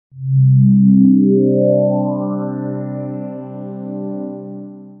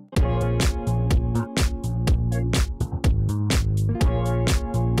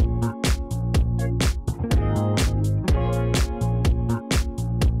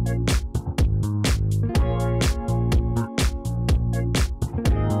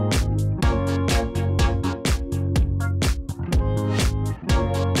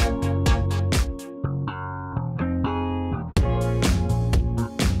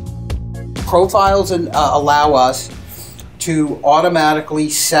profiles allow us to automatically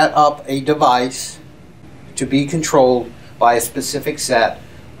set up a device to be controlled by a specific set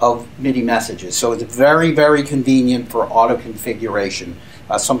of MIDI messages. So it's very, very convenient for auto configuration.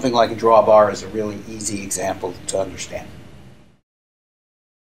 Something like a drawbar is a really easy example to understand.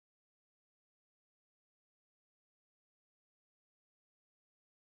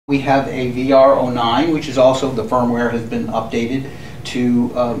 We have a VR09, which is also the firmware has been updated to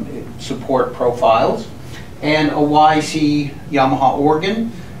support profiles, and a YC Yamaha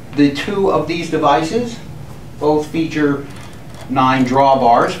organ. The two of these devices both feature 9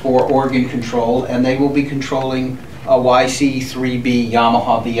 drawbars for organ control, and they will be controlling a YC3B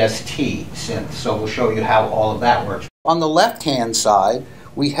Yamaha VST synth. So we'll show you how all of that works. On the left-hand side,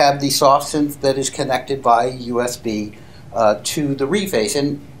 we have the soft synth that is connected by USB to the reface.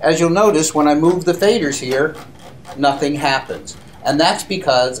 And as you'll notice, when I move the faders here, nothing happens. And that's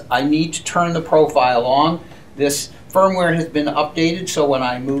because I need to turn the profile on. This firmware has been updated, so when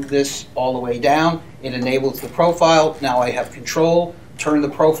I move this all the way down, it enables the profile. Now I have control, turn the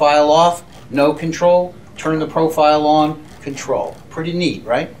profile off, no control, turn the profile on, control. Pretty neat,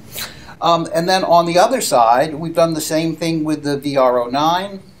 right? And then on the other side, we've done the same thing with the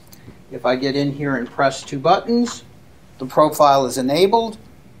VR09. If I get in here and press 2 buttons, the profile is enabled.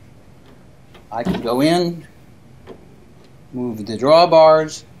 I can go in, move the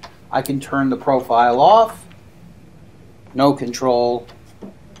drawbars. I can turn the profile off, no control,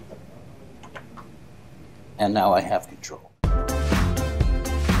 and now I have control.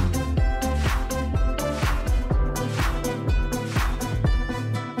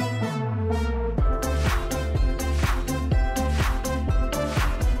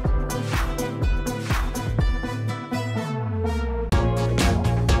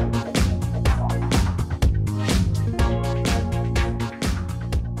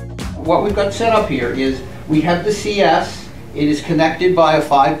 What we've got set up here is we have the CS. It is connected by a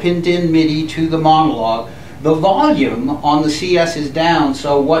 5-pin DIN MIDI to the monologue. The volume on the CS is down,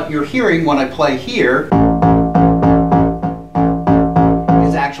 so what you're hearing when I play here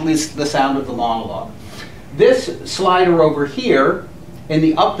is actually the sound of the monologue. This slider over here in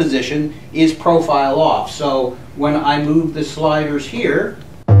the up position is profile off. So when I move the sliders here,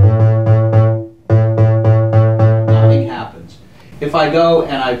 nothing happens. If I go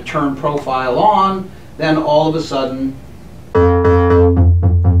and I turn profile on, then all of a sudden, now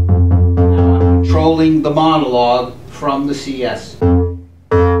I'm controlling the monologue from the CS.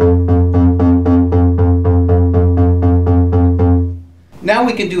 Now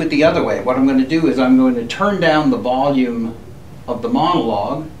we can do it the other way. What I'm going to do is I'm going to turn down the volume of the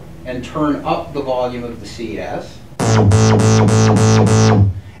monologue and turn up the volume of the CS.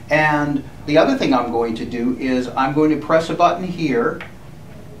 And the other thing I'm going to do is I'm going to press a button here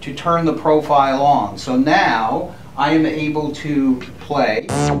to turn the profile on. So now I am able to play.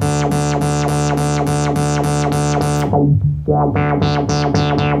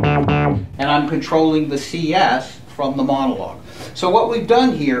 And I'm controlling the CS from the monologue. So what we've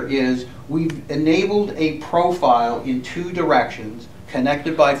done here is we've enabled a profile in 2 directions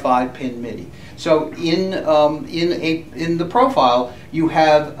connected by 5-pin MIDI. So in the profile, you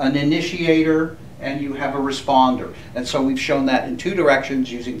have an initiator and you have a responder. And so we've shown that in 2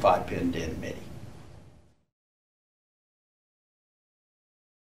 directions using 5-pin DIN MIDI.